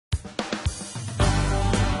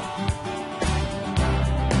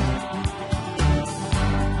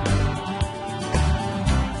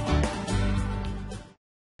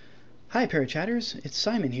Hi ParaChatters, it's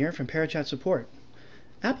Simon here from ParaChat Support.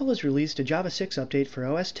 Apple has released a Java 6 update for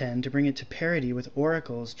OS X to bring it to parity with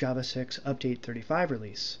Oracle's Java 6 Update 35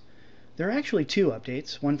 release. There are actually two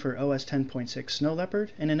updates, one for OS 10.6 Snow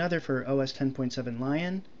Leopard and another for OS 10.7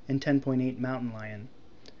 Lion and 10.8 Mountain Lion.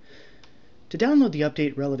 To download the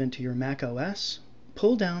update relevant to your Mac OS,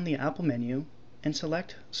 pull down the Apple menu and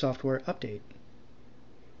select Software Update.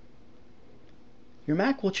 Your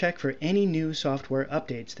Mac will check for any new software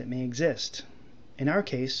updates that may exist. In our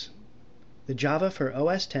case, the Java for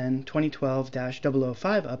OS X 2012-005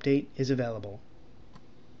 update is available.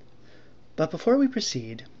 But before we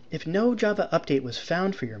proceed, if no Java update was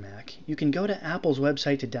found for your Mac, you can go to Apple's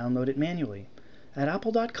website to download it manually. At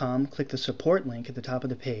apple.com, click the support link at the top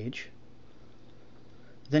of the page,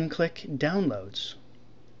 then click Downloads.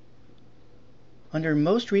 Under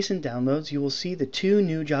Most Recent Downloads, you will see the two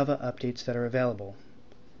new Java updates that are available.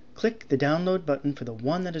 Click the Download button for the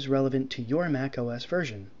one that is relevant to your Mac OS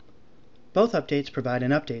version. Both updates provide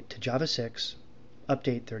an update to Java 6,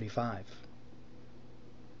 Update 35.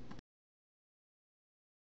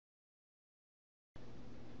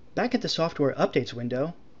 Back at the Software Updates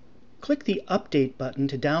window, click the Update button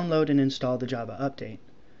to download and install the Java update.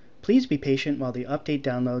 Please be patient while the update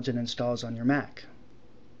downloads and installs on your Mac.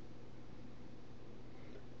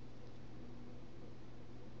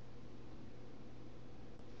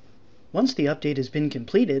 Once the update has been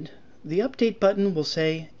completed, the Update button will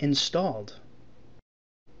say Installed.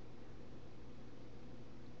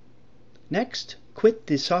 Next, quit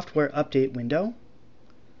the Software Update window.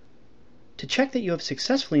 To check that you have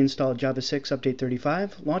successfully installed Java 6 Update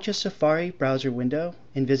 35, launch a Safari browser window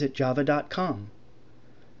and visit java.com.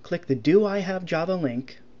 Click the Do I Have Java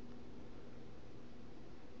link,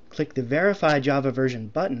 click the Verify Java Version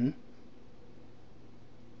button,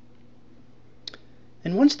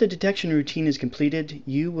 and once the detection routine is completed,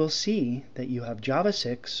 you will see that you have Java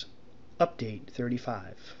 6 Update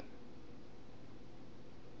 35.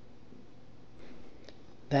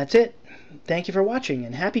 That's it. Thank you for watching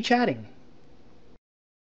and happy chatting.